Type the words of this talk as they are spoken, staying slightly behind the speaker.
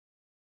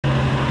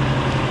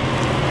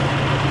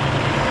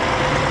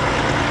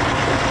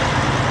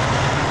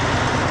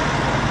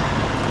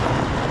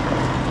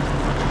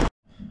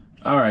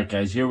All right,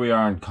 guys, here we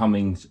are on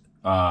Cummins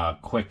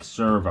Quick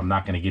Serve. I'm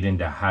not going to get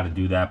into how to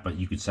do that, but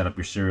you could set up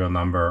your serial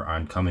number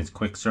on Cummins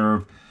Quick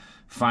Serve.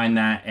 Find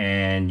that,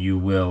 and you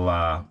will.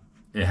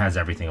 It has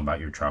everything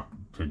about your truck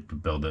to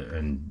build it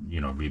and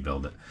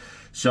rebuild it.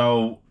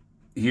 So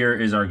here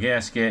is our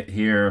gasket.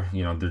 Here,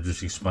 they're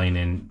just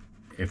explaining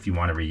if you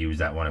want to reuse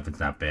that one. If it's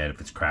not bad, if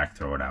it's cracked,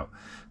 throw it out.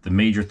 The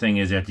major thing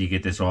is after you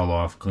get this all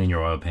off, clean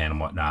your oil pan and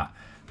whatnot.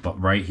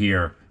 But right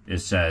here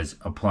it says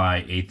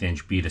apply 1/8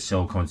 inch bead of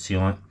silicone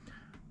sealant.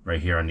 Right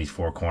here on these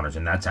four corners,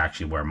 and that's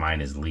actually where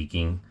mine is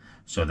leaking.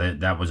 So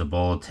that was a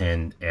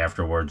bulletin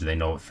afterwards. They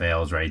know it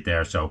fails right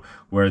there. So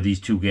where these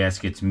two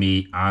gaskets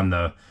meet on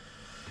the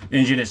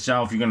engine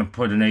itself, you're going to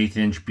put an 1/8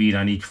 inch bead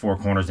on each four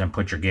corners and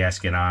put your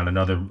gasket on.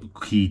 Another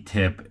key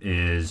tip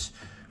is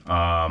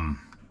after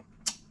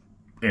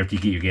you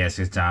get your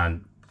gaskets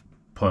on,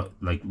 put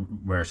like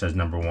where it says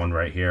number 1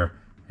 right here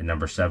and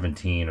number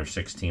 17 or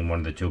 16, one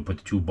of the two, put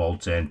the 2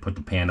 bolts in, put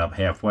the pan up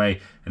halfway,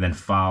 and then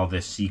follow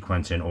this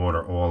sequence in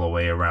order all the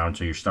way around.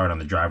 So you start on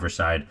the driver's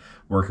side,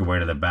 work your way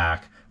to the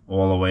back,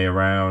 all the way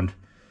around,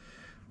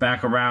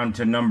 back around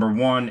to number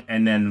 1,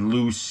 and then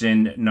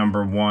loosen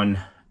number 1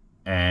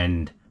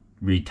 and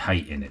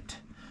retighten it.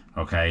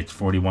 Okay, it's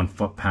 41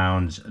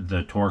 foot-pounds,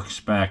 the torque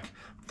spec,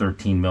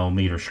 13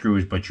 millimeter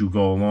screws, but you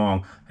go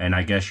along, and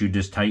I guess you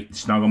just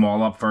snug them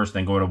all up first,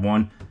 then go to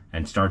 1,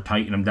 and start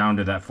tightening them down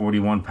to that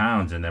 41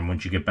 pounds. And then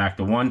once you get back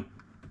to 1,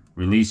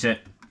 release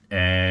it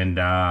and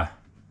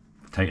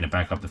tighten it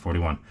back up to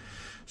 41.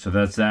 So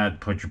that's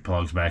that. Put your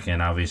plugs back in,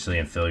 obviously,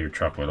 and fill your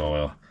truck with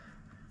oil.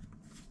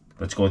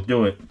 Let's go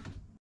do it.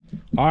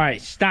 All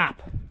right,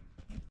 stop.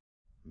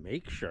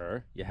 Make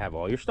sure you have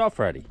all your stuff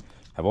ready.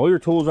 Have all your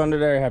tools under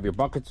there. Have your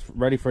buckets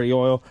ready for the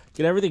oil.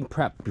 Get everything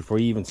prepped before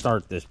you even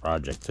start this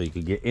project so you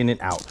can get in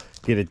and out.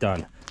 Get it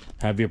done.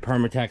 Have your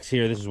Permatex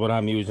here. This is what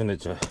I'm using.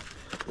 It's a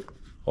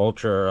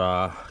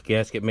ultra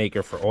gasket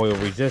maker for oil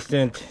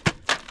resistant.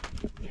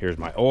 Here's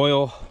my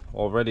oil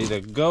all ready to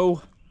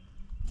go.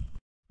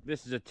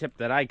 This is a tip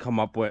that I come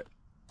up with.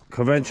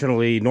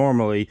 Conventionally,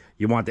 normally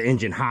you want the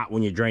engine hot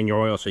when you drain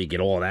your oil so you get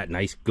all that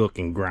nice gook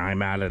and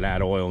grime out of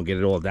that oil and get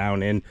it all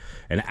down in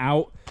and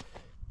out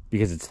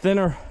because it's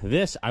thinner.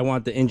 This, I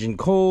want the engine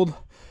cold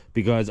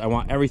because I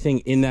want everything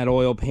in that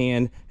oil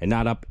pan and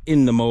not up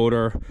in the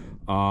motor.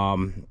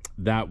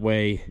 That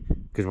way,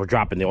 because we're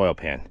dropping the oil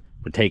pan,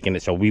 we're taking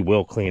it, so we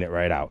will clean it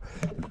right out,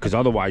 because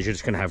otherwise you're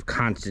just going to have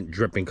constant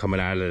dripping coming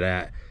out of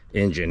that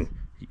engine,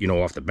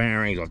 off the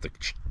bearings, off the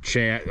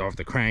shaft, off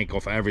the crank,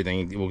 off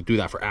everything. We'll do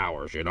that for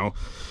hours, So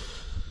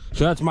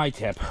that's my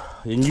tip.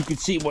 And you can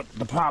see what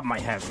the problem I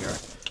have here.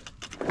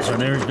 So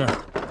there's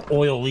the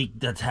oil leak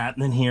that's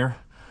happening here,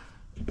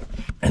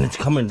 and it's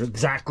coming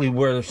exactly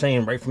where they're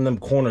saying, right from them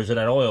corners of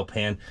that oil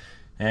pan.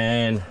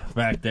 And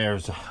back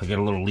there's, I got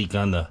a little leak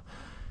on the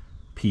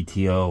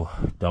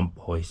PTO dump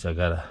hoist. I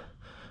gotta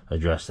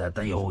address that.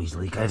 They always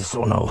leak. I just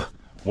don't know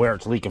where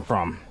it's leaking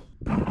from.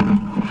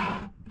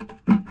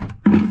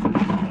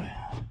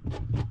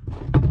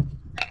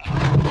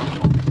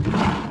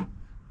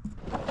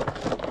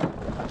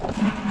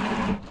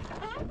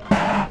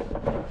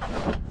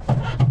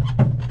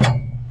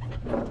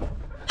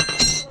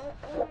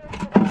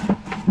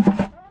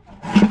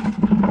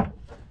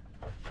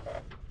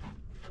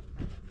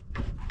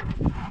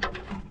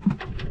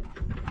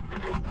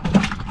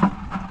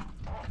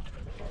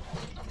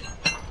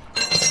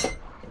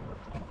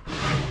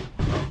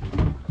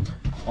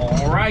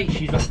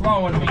 She's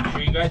a-flowing. Make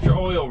sure you got your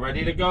oil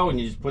ready to go, and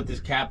you just put this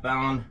cap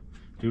on.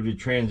 Do the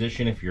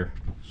transition. If you're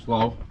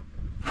slow,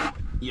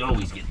 you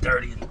always get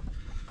dirty and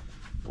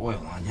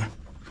oil on you.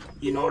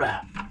 You know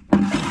that.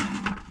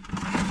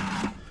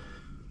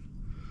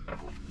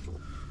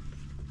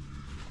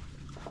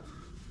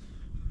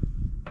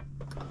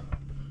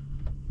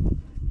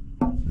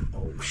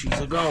 Oh, she's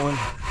a-going.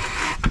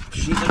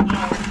 She's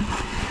a-going.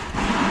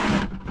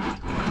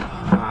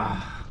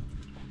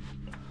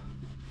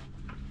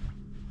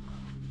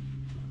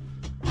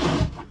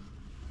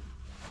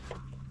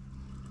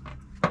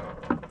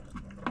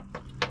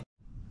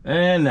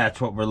 And that's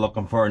what we're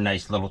looking for, a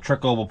nice little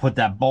trickle. We'll put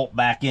that bolt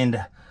back in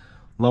to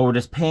lower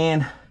this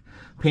pan.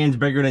 Pan's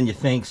bigger than you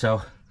think,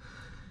 so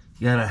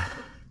you gotta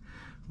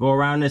go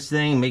around this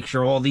thing, make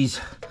sure all these,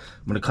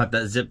 I'm gonna cut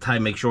that zip tie,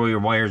 make sure your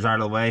wires are out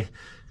of the way,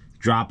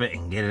 drop it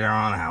and get it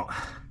on out.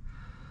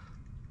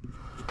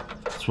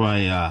 That's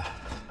why I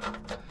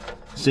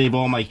save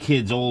all my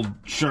kids' old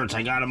shirts.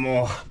 I got them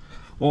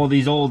all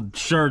these old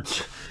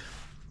shirts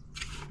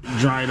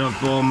dried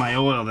up, all my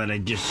oil that I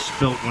just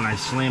spilt when I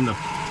slammed the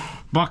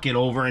bucket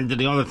over into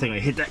the other thing. I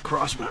hit that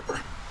cross member.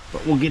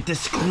 But we'll get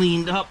this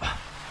cleaned up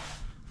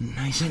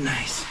nice and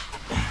nice,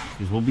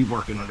 because we'll be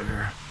working under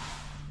here.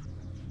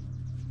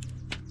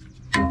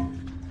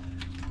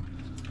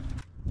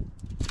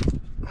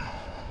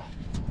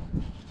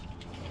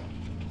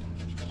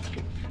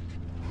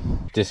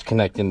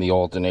 Disconnecting the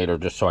alternator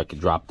just so I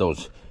could drop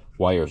those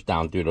wires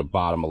down through the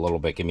bottom a little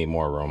bit, give me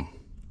more room.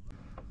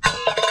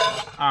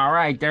 All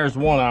right, there's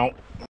one out.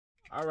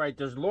 All right,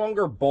 there's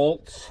longer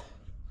bolts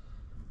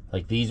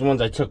Like these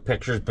ones, I took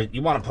pictures, but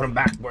you want to put them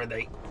back where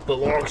they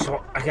belong.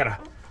 So I got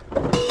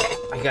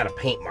a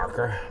paint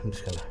marker. I'm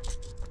just gonna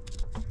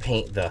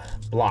paint the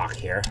block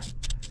here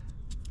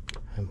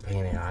and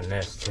paint it on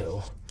this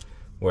too,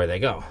 where they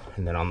go,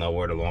 and then I'll know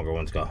where the longer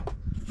ones go.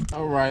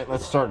 All right,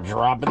 let's start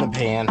dropping the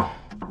pan.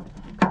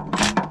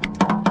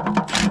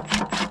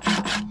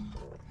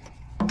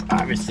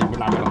 Obviously, we're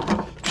not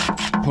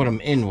gonna put them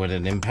in with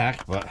an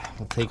impact, but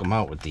we'll take them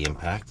out with the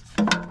impact.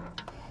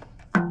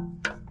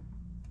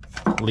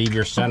 Leave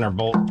your center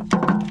bolt,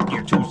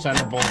 your 2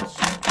 center bolts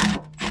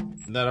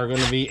that are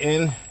going to be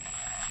in.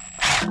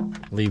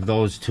 Leave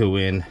those 2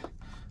 in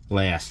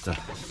last,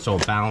 so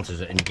it balances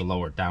it and you can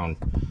lower it down.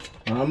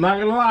 And I'm not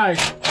gonna lie,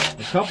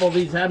 a couple of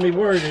these had me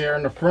worried here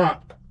in the front.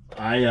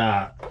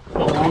 The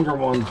longer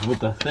ones with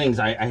the things,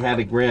 I had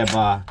to grab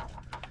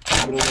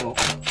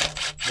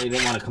they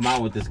didn't want to come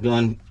out with this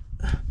gun.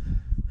 I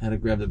had to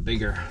grab the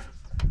bigger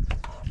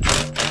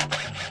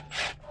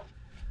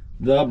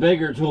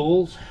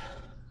tools.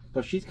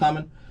 But she's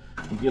coming.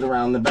 We'll get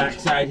around the back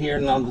side here,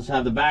 and I'll just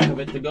have the back of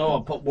it to go. I'll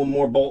put one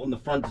more bolt in the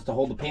front just to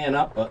hold the pan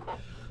up, but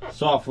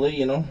softly,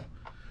 you know,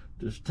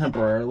 just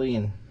temporarily,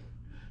 and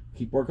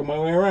keep working my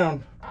way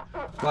around.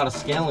 A lot of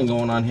scaling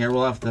going on here.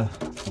 We'll have to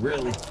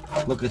really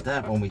look at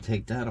that when we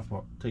take that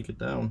apart, take it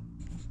down.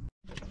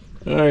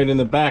 All right, in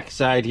the back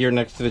side here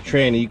next to the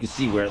tranny, you can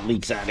see where it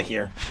leaks out of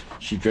here.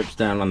 She drips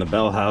down on the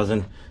bell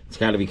housing. It's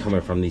got to be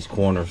coming from these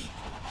corners.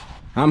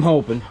 I'm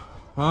hoping.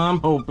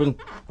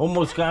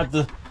 Almost got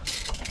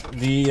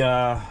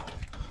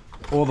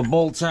all the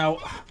bolts out.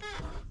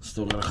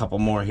 Still got a couple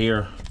more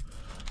here,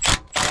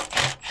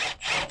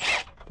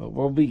 but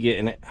we'll be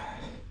getting it.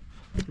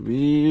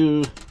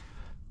 We'll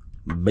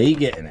be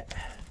getting it.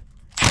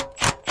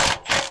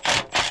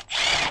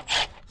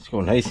 Let's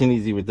go nice and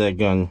easy with that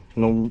gun.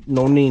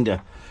 No need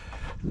to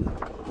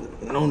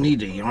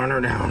yarn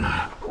her down.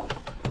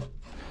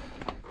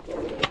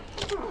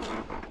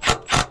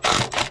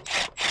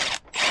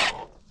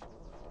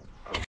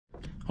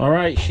 All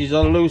right, she's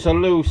loose.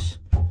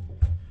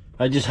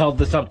 I just held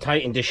this up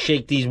tight and just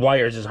shake these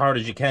wires as hard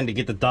as you can to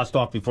get the dust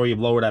off before you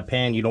lower that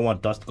pan. You don't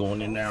want dust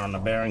going in there on the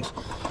bearings.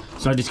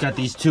 So I just got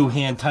these 2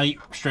 hand tight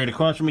straight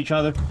across from each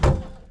other.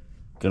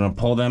 Gonna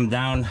pull them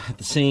down at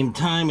the same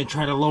time and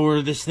try to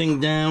lower this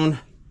thing down.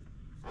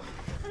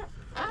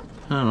 I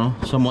don't know,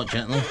 somewhat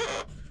gently.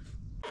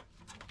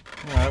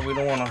 All right, we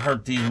don't want to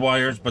hurt these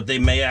wires, but they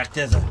may act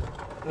as a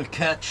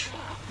catch.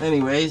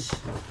 Anyways,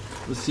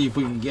 let's see if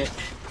we can get...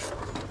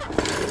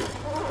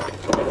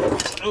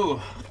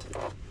 Ooh,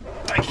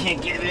 I can't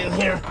get in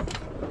here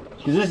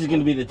because this is going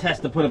to be the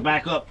test to put it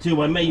back up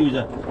too. I may use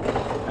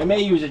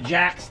a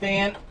jack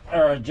stand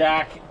or a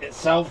jack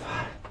itself.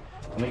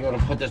 I'm going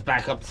to put this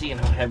back up, seeing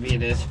how heavy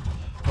it is.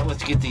 But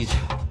let's get these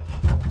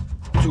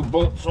 2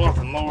 bolts off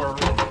and lower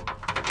it. All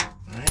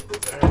right,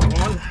 there's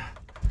one.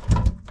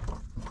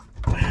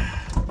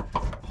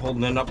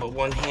 Holding it up with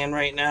one hand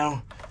right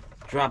now.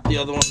 Drop the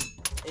other one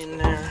in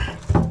there.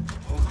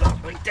 Hold it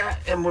up like that,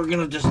 and we're going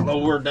to just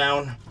lower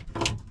down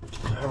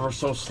ever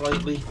so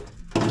slightly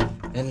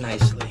and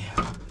nicely.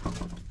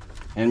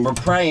 And we're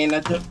praying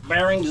that the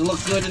bearings look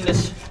good in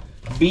this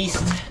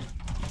beast.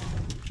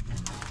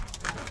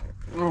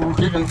 We're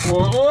getting,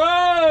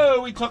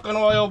 whoa! We took an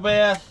oil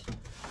bath.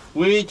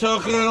 Well,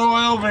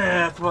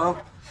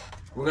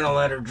 we're gonna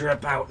let her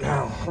drip out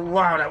now.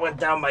 Wow, that went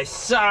down my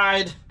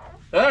side.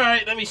 All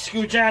right, let me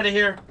scooch out of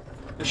here.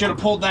 I should have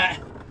pulled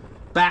that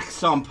back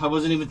sump. I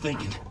wasn't even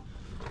thinking.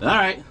 All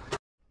right.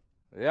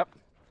 Yep.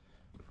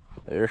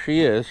 There she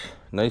is.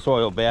 Nice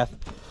oil bath.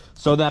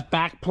 So that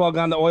back plug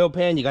on the oil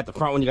pan, you got the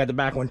front one, you got the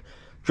back one.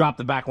 Drop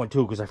the back one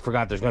too, because I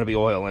forgot there's going to be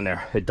oil in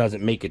there. It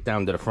doesn't make it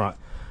down to the front.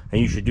 And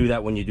you should do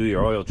that when you do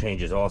your oil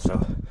changes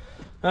also.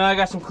 I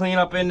got some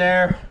cleanup in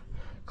there.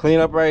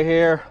 Cleanup right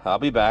here. I'll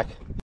be back.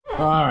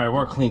 All right,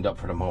 we're cleaned up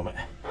for the moment.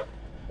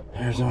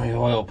 There's my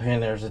oil pan.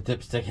 There's a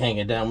dipstick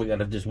hanging down. We got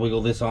to just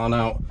wiggle this on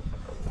out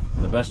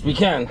the best we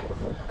can.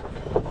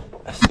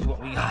 Let's see what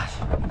we got.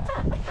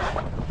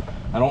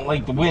 I don't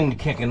like the wind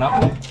kicking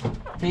up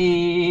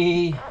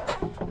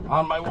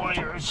on my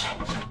wires.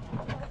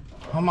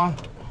 Come on,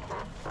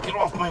 get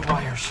off my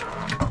wires.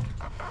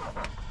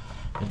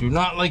 I do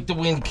not like the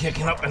wind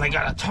kicking up, and I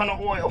got a ton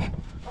of oil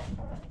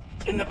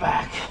in the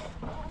back.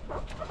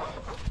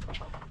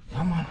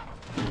 Come on.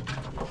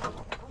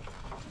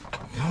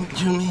 Come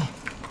to me.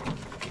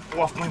 Get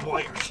off my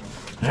wires.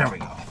 There we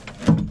go.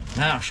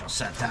 Now she'll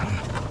set down.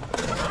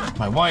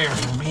 My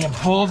wires are being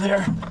pulled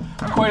here.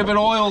 Quite a bit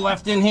of oil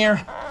left in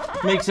here.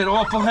 Makes it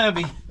awful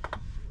heavy.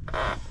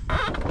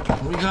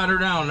 We got her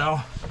down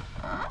now.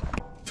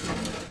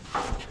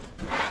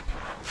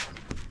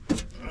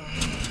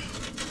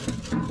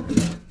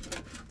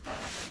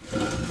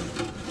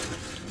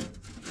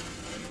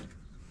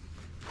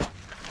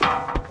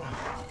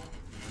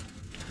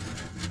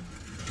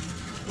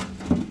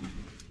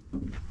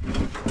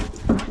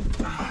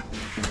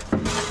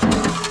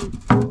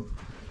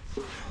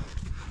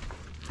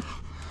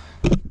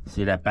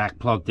 See that back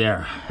plug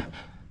there?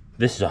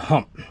 This is a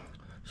hump.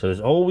 So there's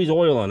always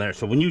oil in there.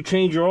 So when you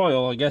change your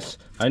oil, I guess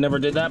I never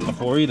did that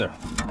before either.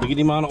 Look at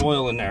the amount of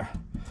oil in there.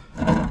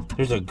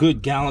 There's a good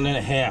 1.5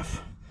 gallons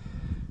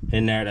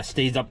in there that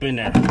stays up in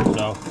there.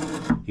 So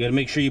you gotta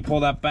make sure you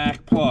pull that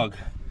back plug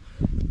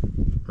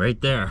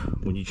right there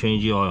when you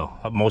change the oil.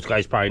 Most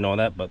guys probably know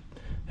that, but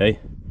hey,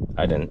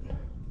 I didn't.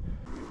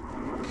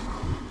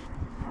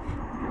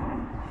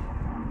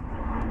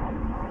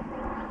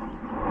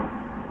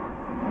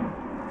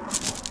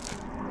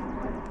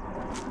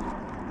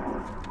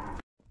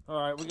 All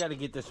right, we got to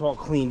get this all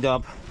cleaned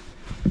up.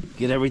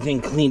 Get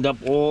everything cleaned up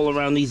all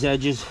around these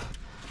edges.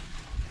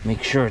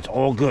 Make sure it's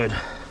all good.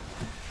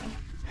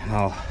 And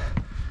I'll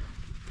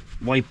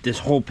wipe this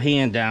whole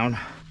pan down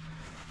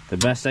the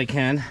best I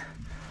can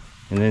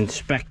and then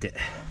inspect it.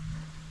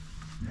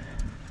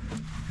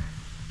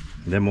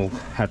 Then we'll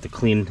have to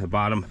clean the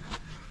bottom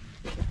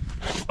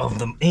of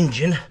the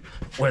engine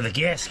where the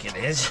gasket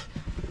is.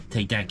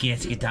 Take that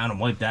gasket down and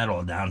wipe that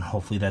all down.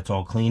 Hopefully that's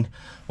all clean.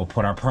 We'll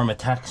put our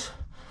Permatex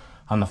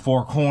on the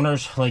 4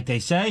 corners like they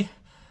say.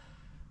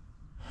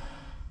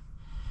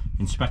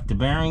 Inspect the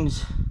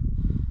bearings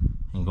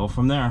and go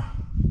from there.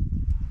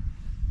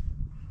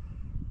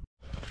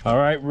 All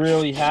right,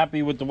 really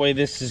happy with the way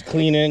this is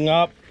cleaning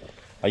up.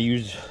 I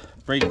used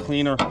brake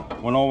cleaner,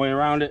 went all the way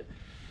around it.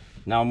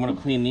 Now I'm gonna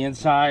clean the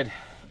inside,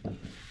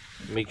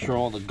 make sure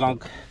all the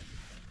gunk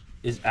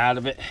is out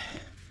of it.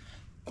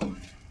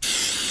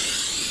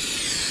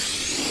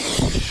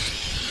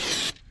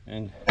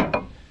 And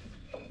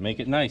make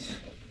it nice,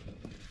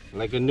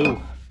 like a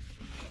new,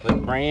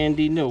 like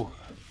brandy new.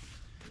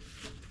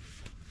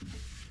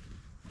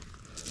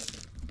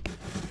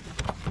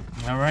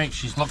 All right,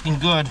 she's looking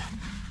good.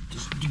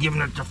 Just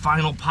giving it the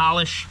final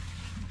polish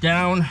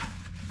down.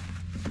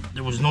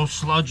 There was no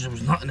sludge, there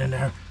was nothing in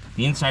there.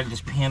 The inside of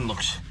this pan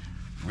looks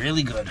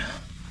really good.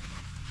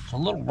 There's a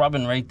little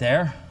rubbing right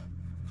there,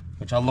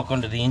 which I'll look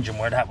under the engine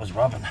where that was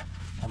rubbing.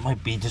 That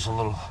might be just a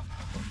little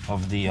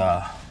of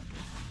the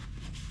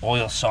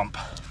oil sump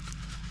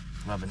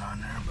rubbing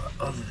on there, but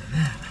other than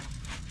that,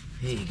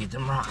 hey, you get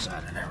them rocks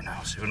out of there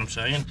now. See what I'm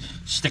saying?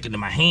 Sticking to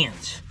my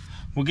hands.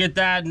 We'll get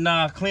that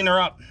and clean her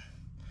up.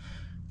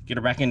 Get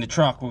her back in the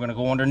truck. We're gonna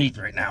go underneath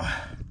right now.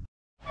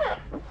 3,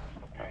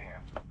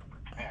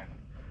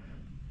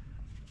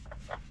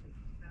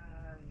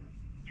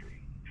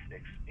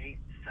 6, 8,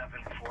 7,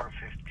 4,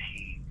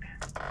 15.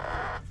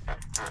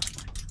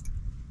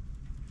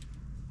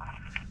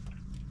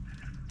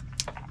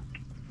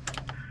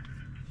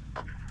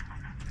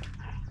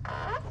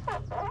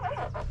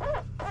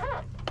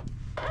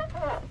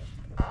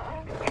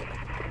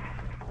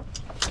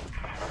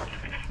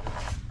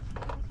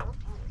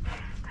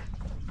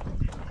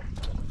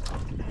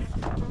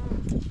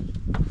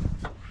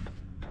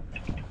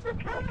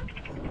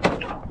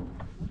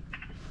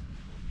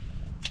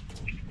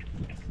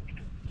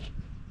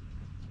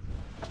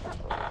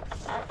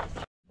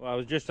 Well, I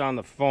was just on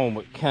the phone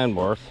with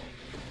Kenworth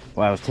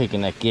while I was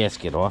taking that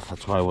gasket off.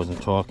 That's why I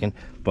wasn't talking.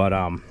 But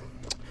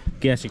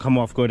gasket come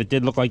off good. It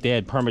did look like they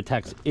had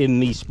Permatex in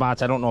these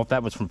spots. I don't know if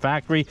that was from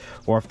factory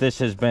or if this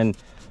has been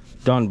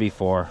done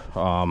before.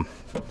 I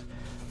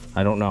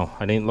don't know.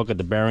 I didn't look at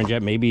the bearings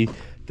yet. Maybe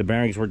the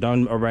bearings were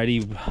done already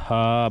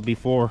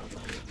before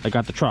I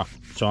got the truck.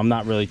 So I'm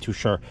not really too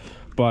sure.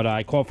 But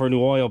I called for a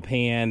new oil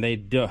pan.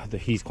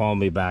 He's calling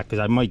me back because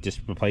I might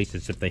just replace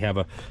this if they have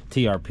a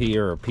TRP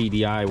or a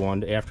PDI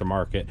one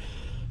aftermarket.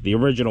 The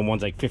original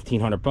one's like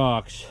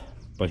 $1,500,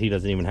 but he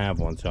doesn't even have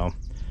one. So,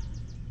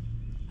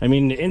 I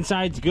mean, the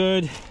inside's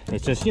good.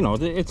 It's just, you know,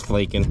 it's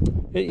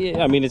flaking.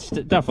 I mean, it's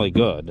definitely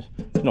good,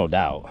 no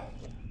doubt.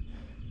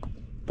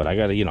 But I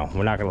gotta, you know,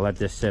 we're not gonna let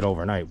this sit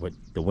overnight with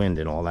the wind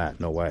and all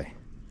that. No way,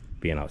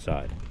 being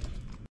outside.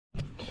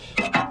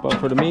 But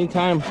for the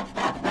meantime,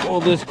 we'll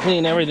just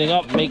clean everything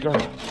up, make her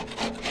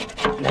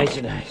nice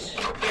and nice.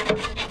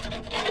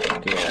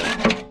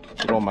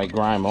 Get all my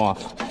grime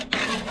off.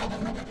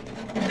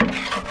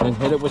 And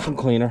hit it with some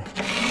cleaner.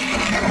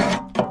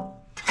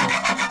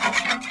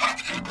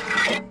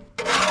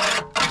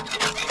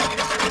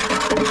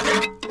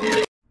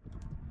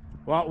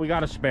 Well, we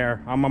got a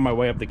spare. I'm on my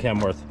way up to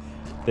Kenworth.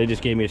 They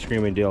just gave me a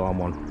screaming deal on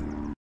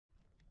one.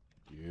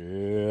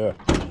 Yeah.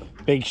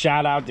 Big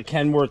shout out to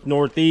Kenworth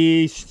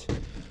Northeast.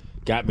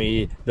 Got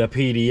me the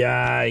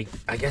PDI.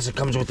 I guess it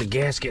comes with the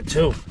gasket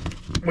too,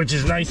 which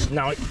is nice.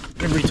 Now I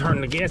can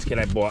return the gasket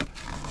I bought.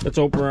 Let's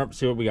open her up,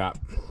 see what we got.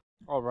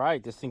 All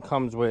right, this thing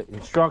comes with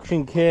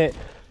instruction kit,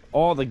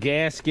 all the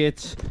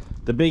gaskets,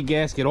 the big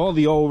gasket, all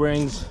the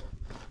O-rings.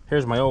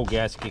 Here's my old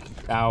gasket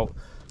out.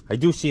 I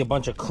do see a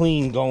bunch of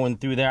clean going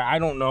through there. I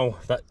don't know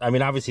that, I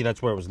mean, obviously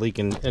that's where it was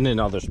leaking and in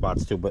other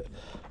spots too, but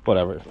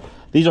whatever.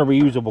 These are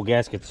reusable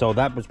gaskets, so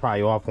that was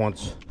probably off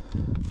once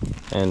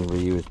and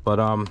reused. But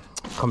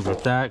comes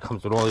with that,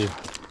 comes with all your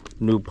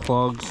new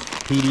plugs.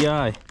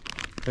 PDI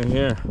right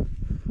here.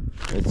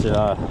 It's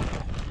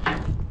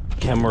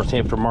Kenworth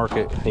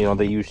aftermarket. You know,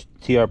 they use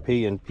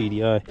TRP and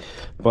PDI.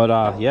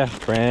 But yeah,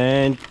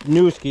 brand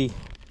new ski.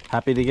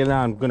 Happy to get it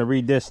on. I'm gonna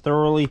read this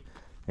thoroughly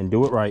and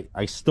do it right.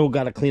 I still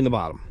gotta clean the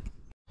bottom.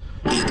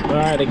 All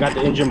right, I got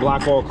the engine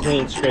block all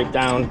clean, scraped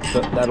down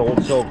that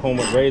old silicone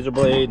with razor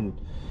blade, and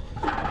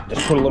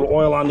just put a little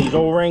oil on these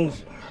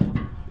O-rings.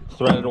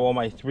 Threaded all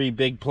my 3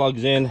 big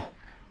plugs in.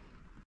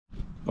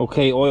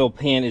 Okay, oil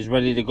pan is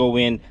ready to go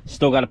in.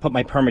 Still got to put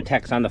my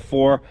Permatex on the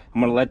 4.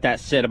 I'm gonna let that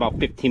sit about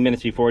 15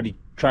 minutes before I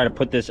try to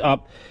put this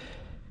up.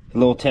 A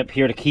little tip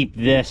here to keep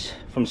this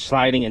from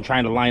sliding and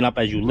trying to line up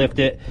as you lift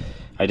it.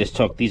 I just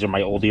took, these are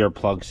my old ear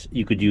plugs.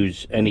 You could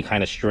use any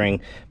kind of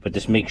string, but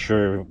just make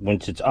sure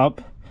once it's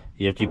up,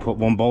 you put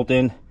 1 bolt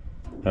in,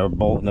 or a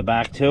bolt in the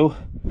back too,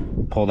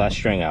 pull that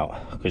string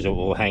out, because it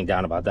will hang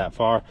down about that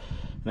far,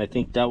 and I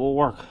think that will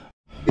work.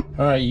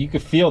 All right, you can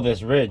feel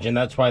this ridge, and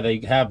that's why they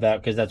have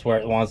that, because that's where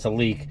it wants to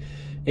leak.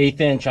 1/8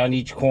 inch on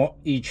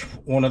each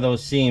one of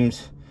those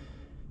seams.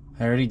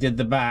 I already did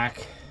the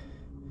back.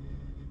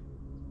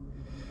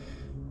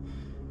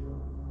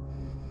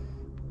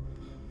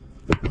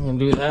 I'm gonna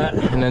do that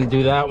and then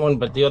do that one,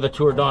 but the other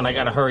 2 are done. I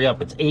gotta hurry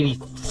up. It's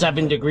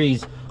 87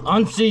 degrees,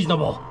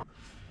 unseasonable.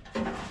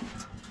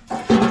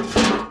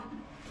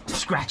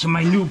 Scratching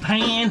my new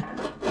pan.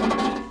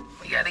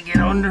 We gotta get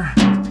under.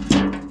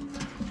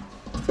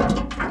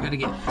 Gotta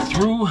get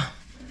through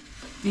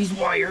these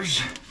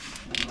wires.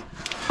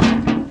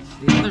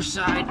 The other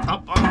side,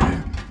 up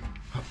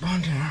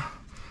on there.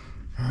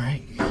 All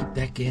right, keep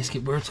that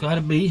gasket where it's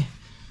gotta be.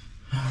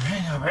 All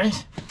right, all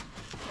right.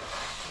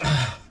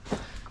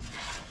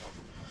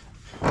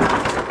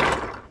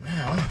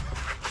 Now,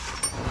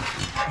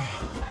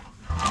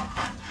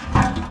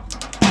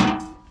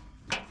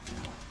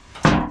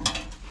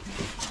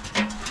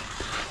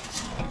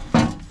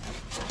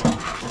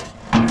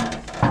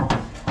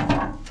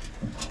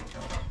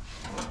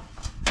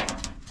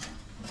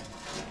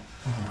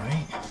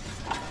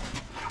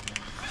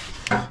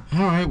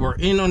 all right, we're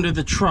in under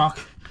the truck.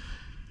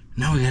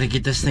 Now we gotta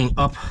get this thing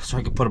up so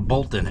I can put a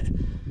bolt in it.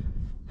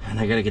 And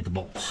I gotta get the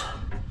bolts.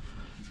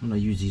 I'm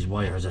gonna use these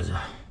wires as a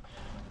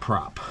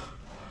prop,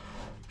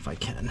 if I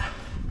can.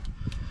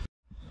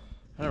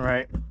 All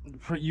right,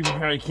 you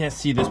probably can't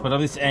see this, but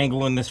I'm just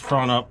angling this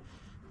front up,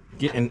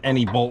 getting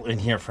any bolt in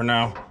here for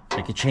now.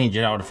 I could change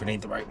it out if it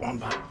ain't the right one,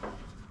 but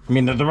I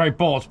mean, they're the right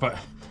bolts, but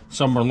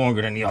some are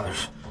longer than the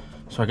others.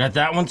 So I got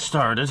that one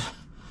started.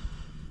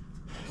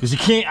 Because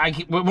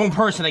with one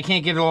person, I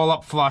can't get it all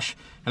up flush,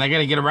 and I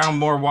gotta get around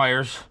more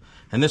wires,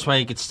 and this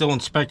way I could still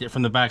inspect it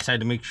from the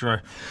backside to make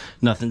sure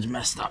nothing's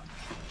messed up.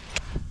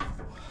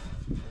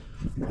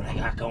 What I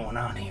got going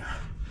on here?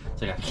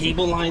 So I got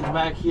cable lines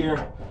back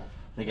here.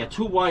 I got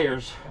 2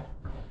 wires.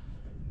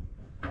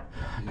 I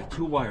got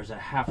 2 wires that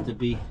have to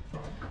be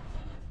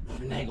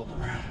finagled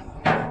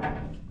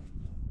around.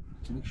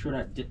 To make sure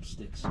that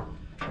dipstick's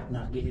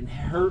not getting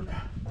hurt.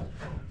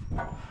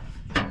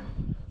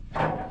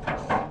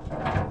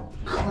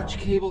 Clutch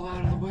cable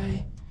out of the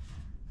way.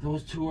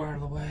 Those 2 are out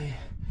of the way.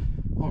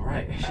 All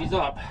right, she's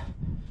up.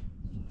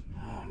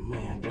 Oh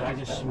man, did I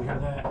just smear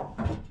that?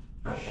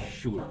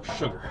 Shoot,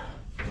 sugar.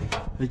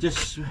 I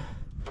just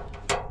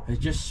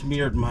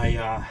smeared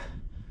my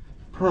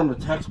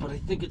Permatex, but I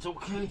think it's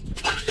okay.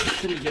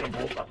 Let me get a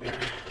bolt up here.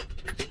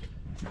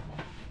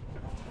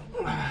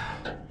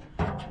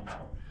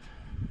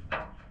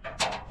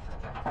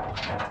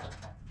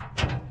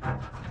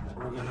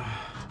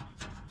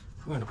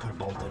 We're gonna put a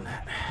bolt in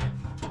that.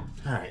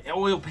 All right, the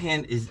oil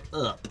pan is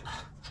up.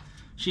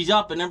 She's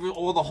up, and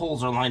all the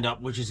holes are lined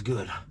up, which is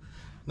good.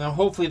 Now,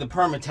 hopefully the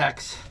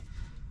Permatex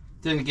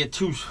didn't get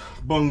too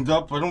bunged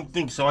up. I don't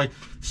think so. I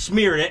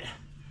smeared it,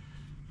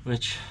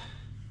 which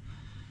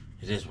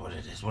it is what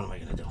it is. What am I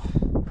gonna do?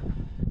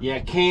 Yeah, I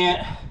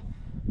can't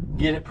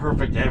get it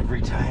perfect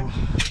every time.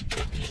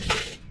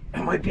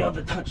 I might be able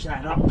to touch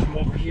that up from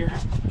over here.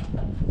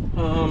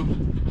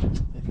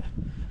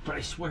 But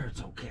I swear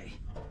it's okay.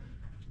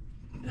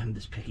 I'm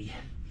this picky.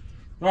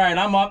 All right,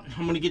 I'm up.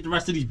 I'm gonna get the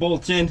rest of these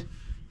bolts in.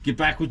 Get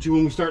back with you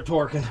when we start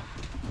torquing.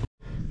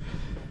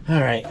 All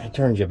right, I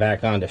turned you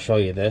back on to show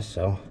you this,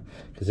 so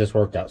because this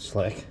worked out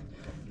slick.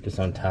 Just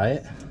untie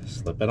it,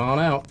 slip it on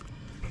out,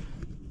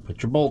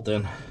 put your bolt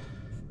in.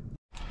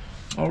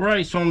 All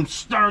right, so I'm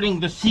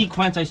starting the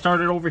sequence. I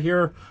started over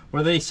here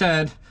where they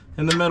said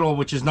in the middle,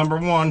 which is number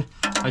 1.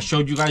 I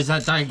showed you guys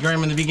that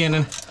diagram in the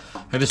beginning.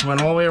 I just went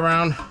all the way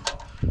around,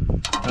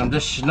 and I'm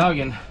just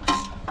snugging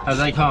as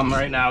I come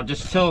right now,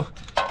 just till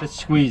it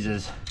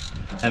squeezes.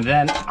 And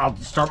then I'll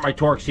start my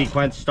torque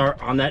sequence,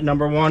 start on that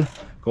number 1,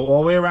 go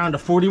all the way around to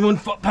 41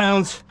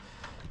 foot-pounds,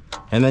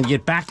 and then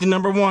get back to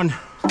number 1,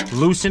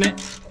 loosen it,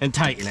 and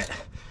tighten it.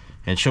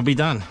 And she'll be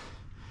done.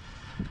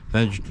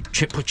 Then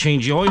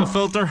change the oil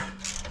filter,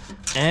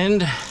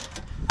 and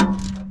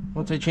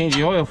once I change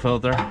the oil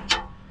filter,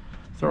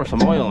 throw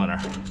some oil in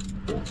her,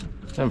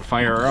 then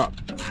fire her up,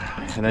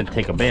 and then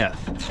take a bath,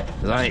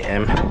 because I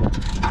am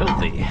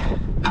filthy.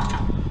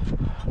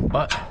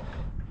 But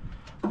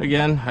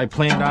again, I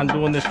planned on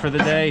doing this for the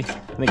day.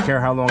 I didn't care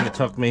how long it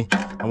took me.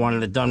 I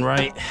wanted it done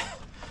right,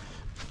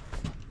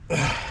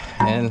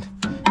 and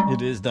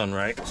it is done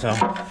right. So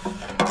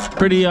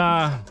pretty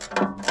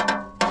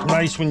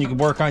Nice when you can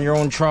work on your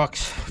own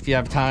trucks if you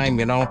have time,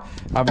 you know.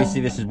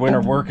 Obviously this is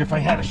winter work if I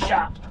had a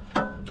shop,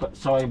 but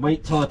so I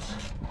wait till it's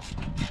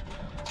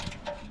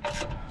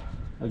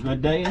a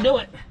good day and do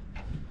it.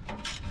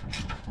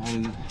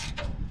 And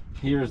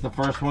here's the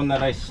first one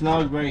that I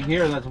snugged right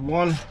here. That's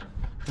one.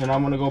 And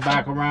I'm gonna go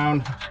back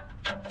around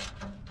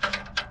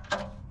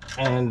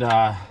and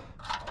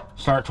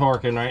start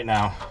torquing right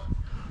now.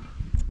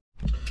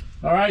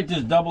 All right,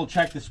 just double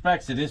check the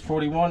specs. It is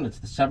 41. It's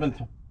the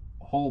 7th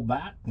hole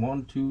back.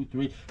 1, 2,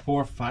 3,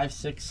 4, 5,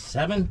 6,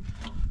 7,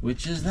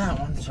 which is that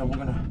one. So we're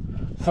gonna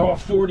throw a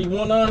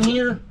 41 on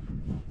here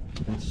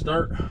and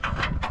start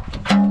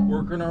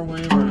working our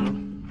way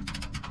around.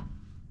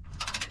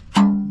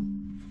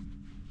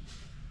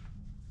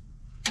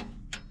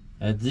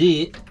 That's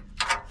it.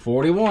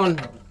 41.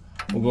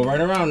 We'll go right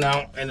around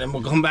now, and then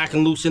we'll come back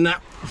and loosen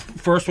that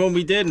first one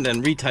we did and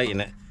then retighten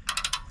it.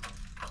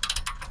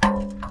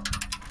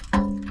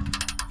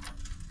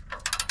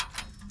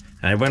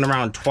 I went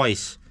around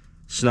twice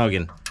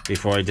snugging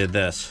before I did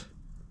this.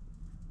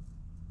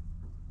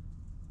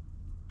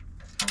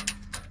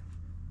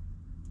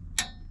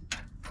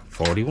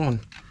 $41.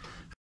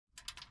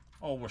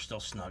 Oh, we're still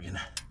snugging.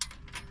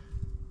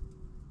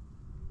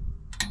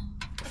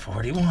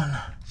 41.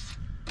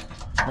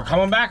 We're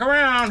coming back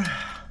around.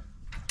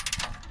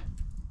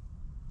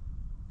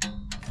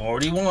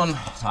 41.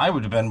 I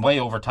would have been way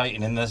over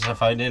tightening this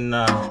if I didn't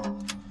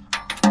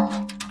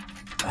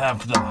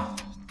have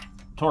the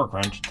torque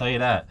wrench. I'll tell you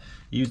that.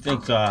 You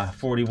think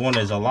 41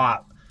 is a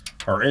lot,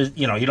 or is,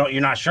 you know,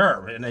 you're not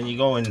sure, and then you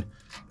go and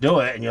do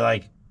it, and you're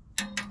like,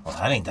 well,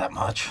 that ain't that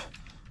much.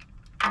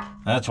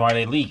 That's why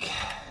they leak.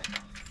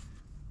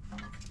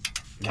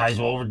 Guys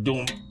will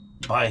overdo them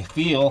by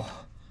feel.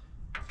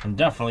 And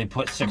definitely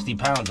put 60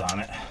 pounds on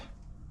it.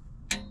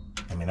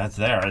 I mean, that's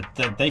there.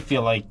 They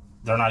feel like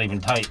they're not even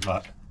tight,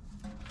 but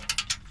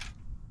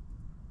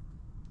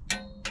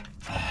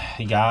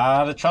you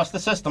gotta trust the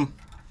system.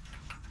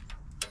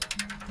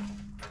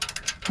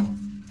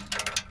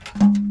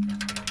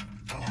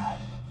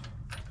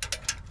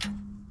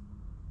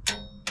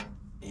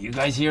 You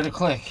guys hear the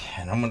click,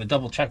 and I'm gonna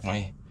double check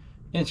my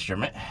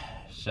instrument.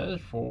 It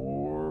says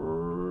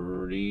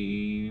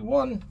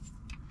 41.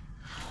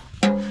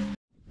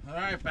 All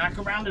right, back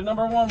around to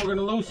number 1. We're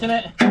gonna loosen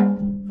it.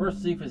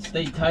 First, see if it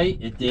stayed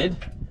tight. It did.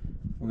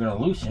 We're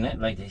gonna loosen it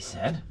like they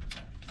said.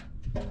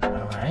 All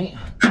right,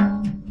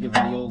 give it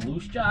the old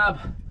loose job.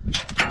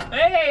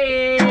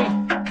 Hey!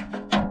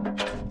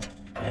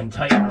 And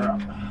tighten her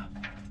up.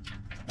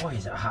 Boy,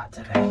 is it hot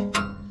today.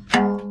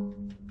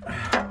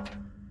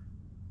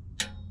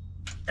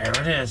 There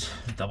it is.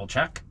 Double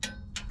check.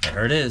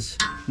 There it is.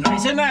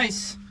 Nice and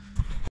nice.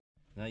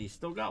 Now you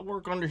still got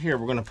work under here.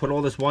 We're gonna put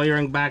all this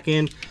wiring back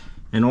in.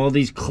 And all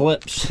these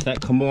clips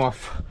that come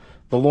off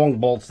the long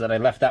bolts that I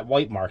left that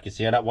white mark. You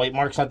see how that white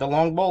mark's not the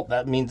long bolt?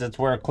 That means that's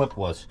where a clip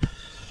was.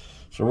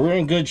 So we're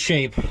in good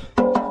shape.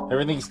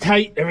 Everything's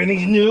tight,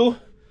 everything's new.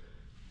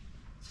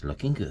 It's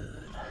looking good.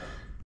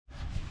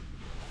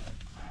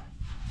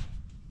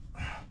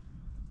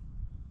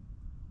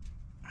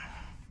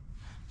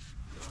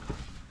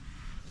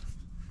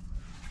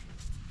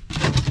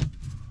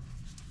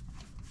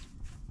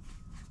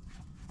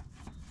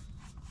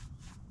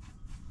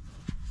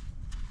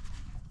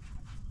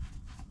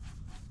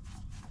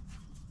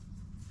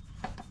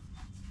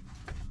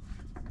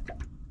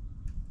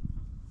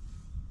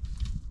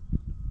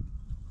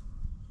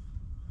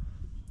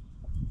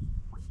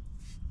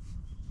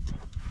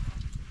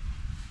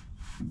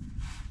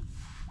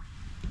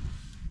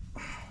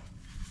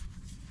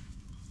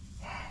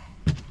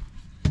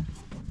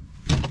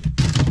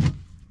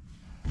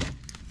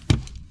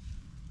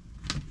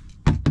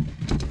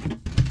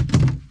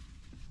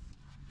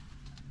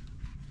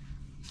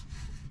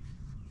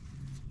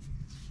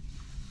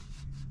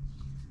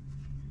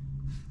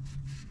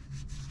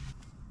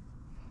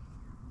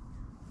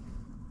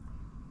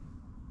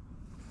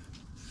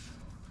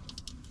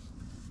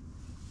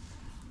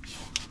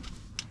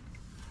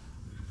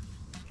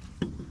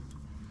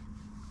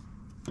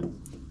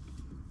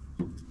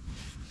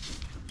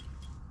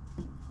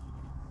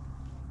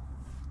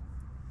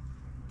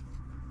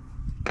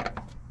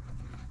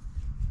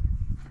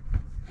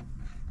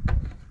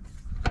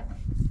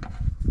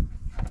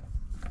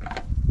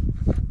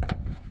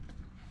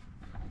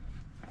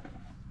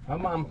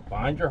 Come on,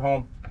 find your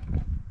home.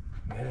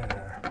 Get in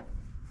there.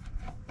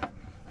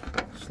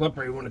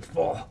 Slippery when it's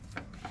full.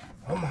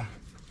 Come on.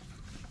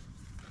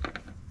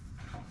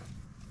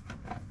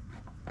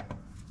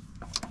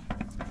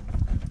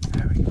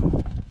 There we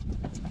go.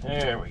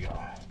 There we go.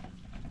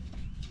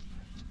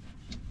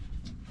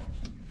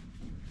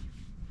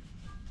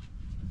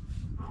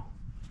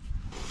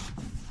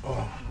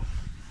 Oh.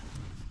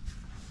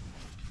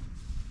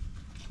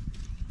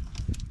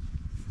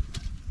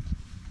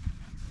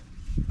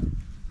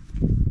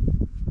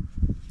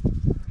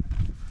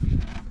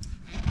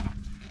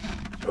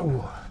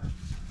 Ooh.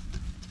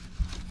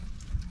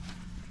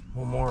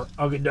 One more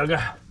ugga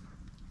dugga.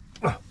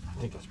 Oh, I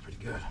think that's pretty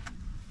good.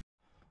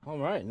 All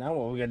right, now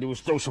what we gotta do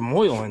is throw some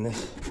oil in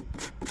this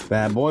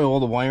Bad boy, all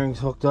the wiring's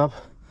hooked up.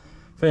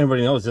 If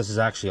anybody knows, this is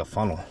actually a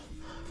funnel.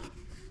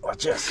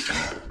 Watch this.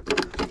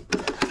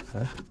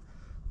 Okay.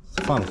 It's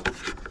a funnel.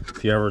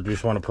 If you ever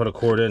just want to put a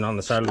cord in on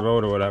the side of the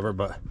road or whatever,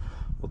 but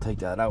we'll take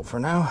that out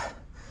for now.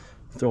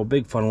 Throw a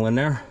big funnel in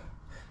there,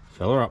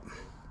 fill her up.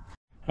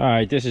 All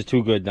right, this is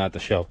too good not to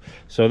show.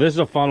 So this is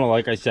a funnel,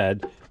 like I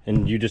said,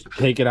 and you just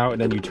take it out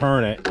and then you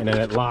turn it, and then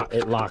it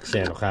locks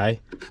in,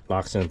 okay?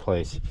 Locks in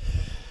place.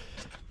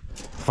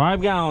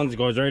 5 gallons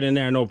goes right in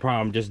there, no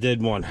problem. Just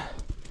did one.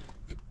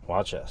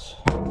 Watch this.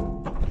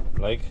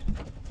 Like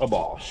a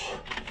boss.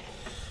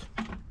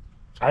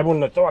 I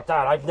wouldn't have thought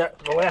that.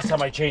 The last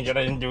time I changed it,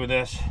 I didn't do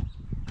this.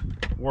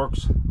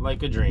 Works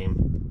like a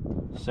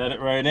dream. Set it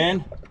right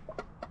in.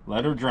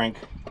 Let her drink.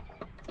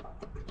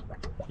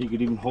 You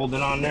could even hold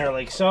it on there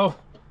like so.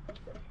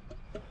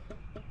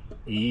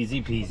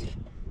 Easy peasy.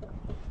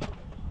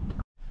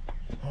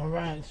 All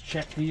right, let's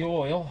check the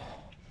oil.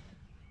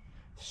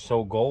 It's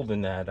so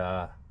golden that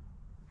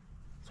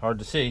it's hard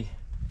to see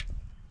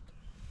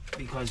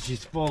because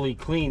she's fully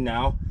clean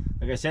now.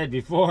 Like I said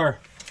before,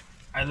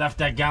 I left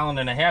that 1.5 gallons,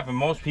 and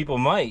most people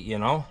might, you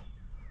know.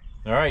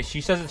 All right,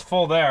 she says it's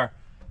full there,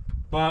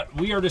 but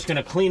we are just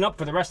gonna clean up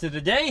for the rest of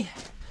the day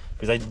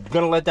because I'm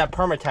gonna let that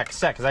Permatex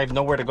set because I have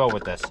nowhere to go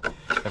with this.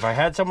 If I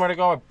had somewhere to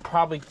go, I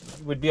probably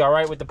would be all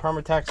right with the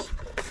Permatex,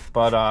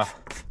 but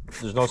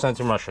there's no sense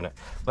in rushing it.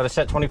 Let it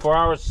set 24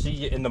 hours. See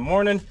you in the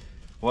morning.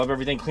 We'll have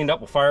everything cleaned up.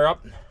 We'll fire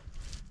up.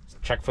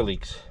 Check for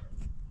leaks.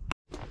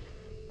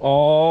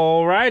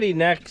 Alrighty,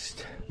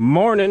 next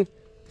morning.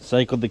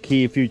 Cycled the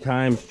key a few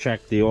times.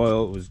 Checked the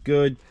oil. It was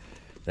good.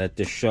 That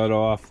just shut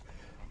off.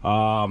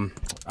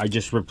 I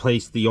just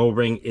replaced the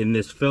O-ring in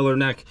this filler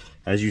neck.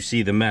 As you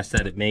see the mess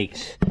that it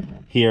makes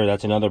here,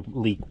 that's another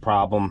leak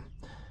problem.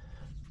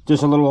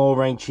 Just a little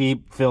O-ring,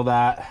 cheap. Fill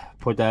that,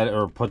 put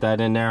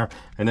that in there,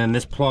 and then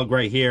this plug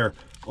right here,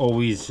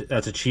 always,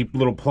 that's a cheap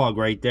little plug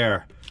right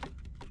there.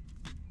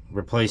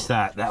 Replace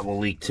that. That will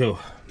leak too.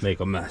 Make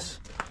a mess.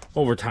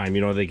 Over time,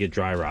 you know, they get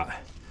dry rot.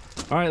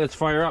 All right, let's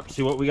fire up.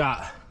 See what we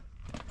got.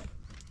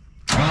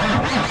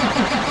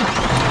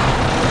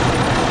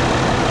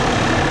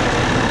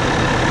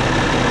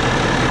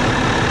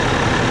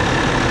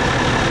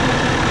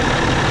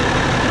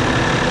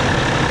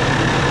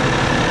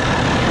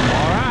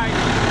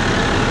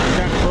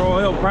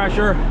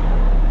 Pressure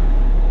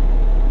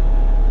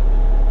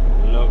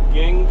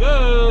looking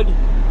good.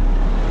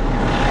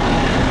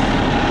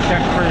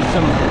 Check for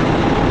some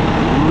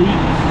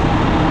leaks.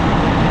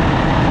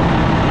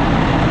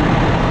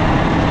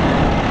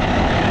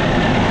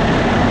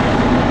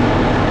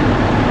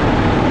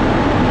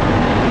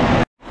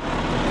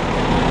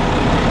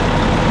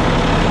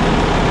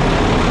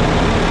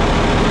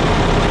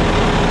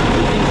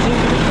 Everything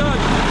seems to be good.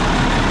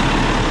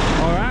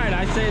 All right,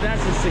 I say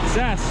that's a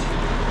success.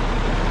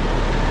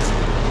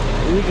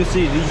 You can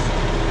see these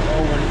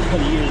over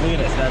the years. Look at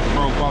this, that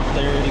broke off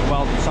there. He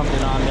welded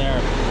something on there,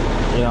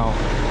 you know,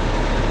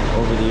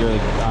 over the years.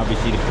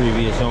 Obviously the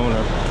previous owner,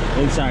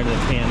 inside of the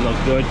pan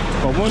looked good.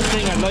 But one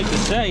thing I'd like to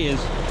say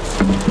is,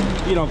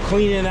 you know,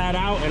 cleaning that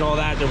out and all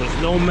that, there was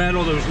no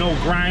metal, there was no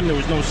grime, there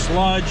was no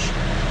sludge,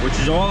 which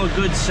is all a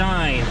good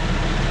sign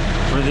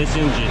for this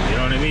engine, you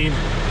know what I mean?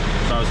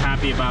 So I was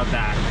happy about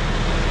that.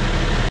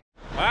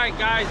 Alright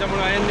guys, I'm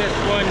going to end this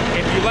one.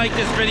 If you like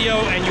this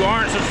video and you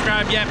aren't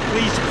subscribed yet,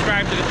 please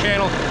subscribe to the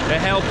channel. That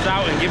helps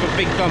out, and give a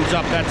big thumbs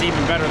up. That's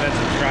even better than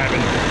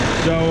subscribing.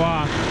 So,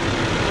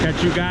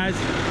 catch you guys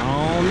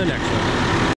on the next one.